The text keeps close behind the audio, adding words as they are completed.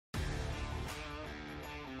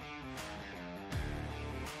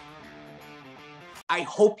I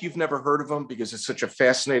hope you've never heard of him because it's such a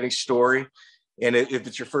fascinating story. And if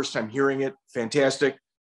it's your first time hearing it, fantastic.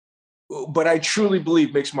 But I truly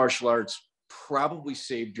believe mixed martial arts probably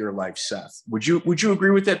saved your life, Seth. Would you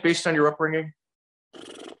agree with that based on your upbringing?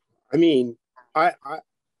 I mean, I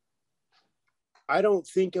don't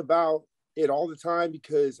think about it all the time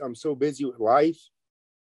because I'm so busy with life.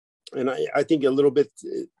 And I think a little bit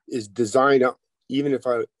is designed, even if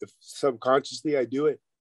subconsciously I do it.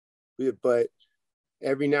 But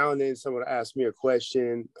every now and then someone asks me a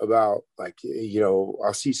question about, like,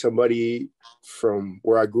 I'll see somebody from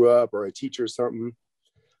where I grew up or a teacher or something.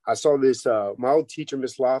 I saw this, my old teacher,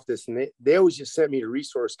 Miss Loftus, and they always just sent me to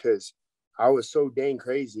resource because I was so dang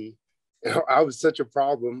crazy. I was such a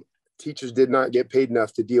problem. Teachers did not get paid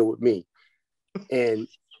enough to deal with me. And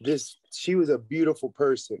she was a beautiful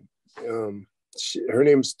person. Her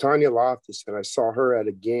name's Tanya Loftus, and I saw her at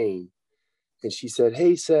a game. And she said,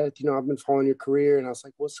 "Hey, Seth, I've been following your career." And I was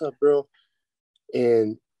like, "What's up, bro?"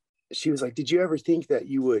 And she was like, "Did you ever think that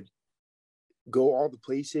you would go all the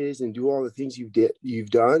places and do all the things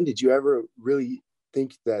you've done? Did you ever really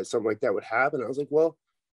think that something like that would happen?" I was like, "Well,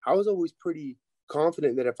 I was always pretty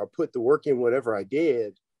confident that if I put the work in, whatever I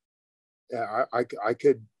did, I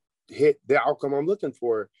could hit the outcome I'm looking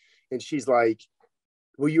for." And she's like,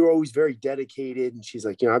 "Well, you're always very dedicated." And she's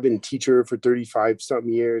like, "I've been a teacher for 35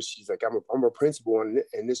 something years." She's like, I'm a principal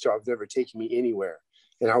and this job's never taken me anywhere."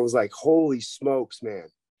 And I was like, holy smokes, man.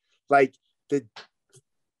 Like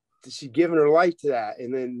she's giving her life to that.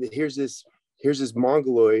 And then here's this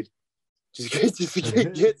mongoloid just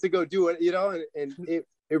gets to go do it, and it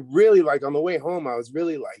really, like, on the way home, I was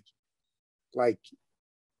really like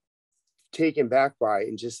taken back by it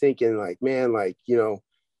and just thinking, like, man, like,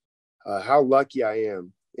 how lucky I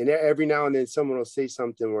am. And every now and then someone will say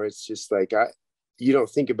something where it's just like, you don't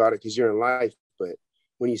think about it because you're in life. But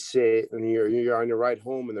when you sit and you're on your ride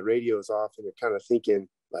home and the radio is off and you're kind of thinking,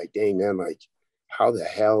 like, dang, man, like, how the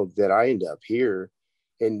hell did I end up here?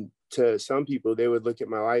 And to some people, they would look at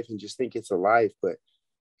my life and just think it's a life. But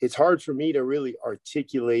it's hard for me to really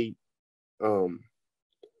articulate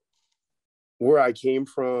where I came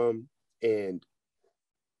from and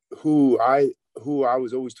who I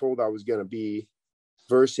was always told I was going to be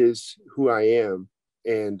versus who I am.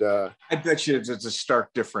 And I bet you there's a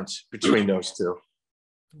stark difference between those two.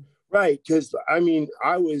 Right. Because, I mean,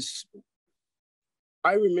 I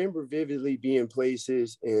remember vividly being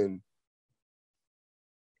places and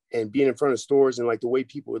being in front of stores and, like, the way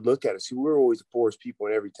people would look at us. We were always the poorest people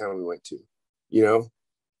in every town we went to,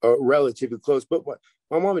 relatively close. But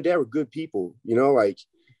my mom and dad were good people, like,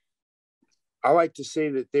 I like to say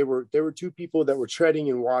that they were two people that were treading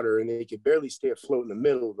in water and they could barely stay afloat in the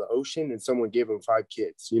middle of the ocean, and someone gave them 5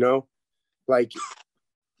 kids, like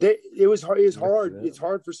it was hard. It's hard. It's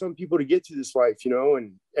hard for some people to get through this life,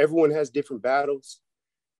 and everyone has different battles.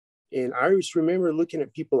 And I just remember looking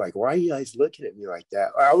at people like, why are you guys looking at me like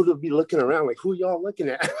that? I would be looking around like, who y'all looking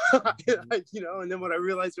at? And then when I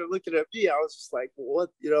realized they're looking at me, I was just like,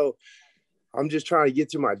 what, I'm just trying to get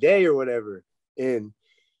through my day or whatever. And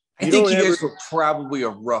I think you guys were probably a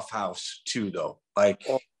rough house too, though. Like,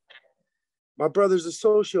 my brother's a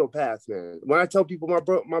sociopath, man. When I tell people my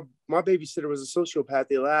babysitter was a sociopath,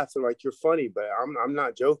 they laugh. They're like, "You're funny," but I'm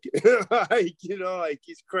not joking. like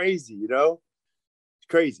he's crazy. It's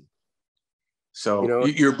crazy. So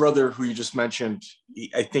your brother, who you just mentioned,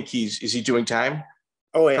 I think is he doing time?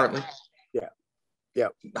 Oh yeah, currently? Yeah.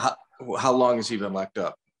 How long has he been locked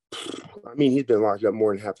up? I mean, he's been locked up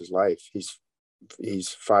more than half his life. He's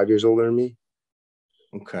 5 years older than me.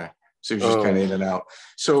 Okay, so he's just kind of in and out.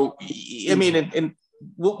 So I mean, and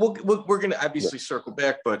we're going to obviously circle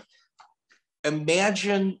back, but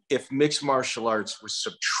imagine if mixed martial arts was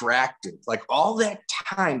subtracted, like all that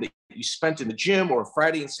time that you spent in the gym or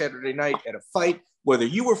Friday and Saturday night at a fight, whether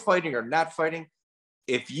you were fighting or not fighting.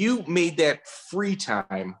 If you made that free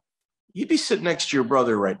time, you'd be sitting next to your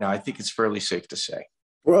brother right now. I think it's fairly safe to say.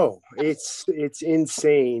 Bro, it's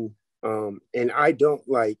insane. And I don't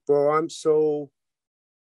bro, I'm so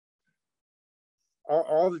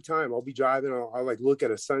all the time I'll be driving, I'll like look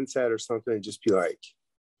at a sunset or something and just be like,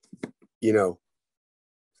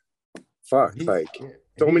 fuck,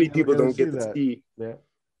 so many people don't get to see. Yeah.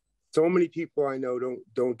 So many people I know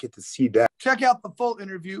don't get to see that. Check out the full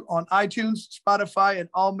interview on iTunes, Spotify, and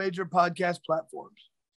all major podcast platforms.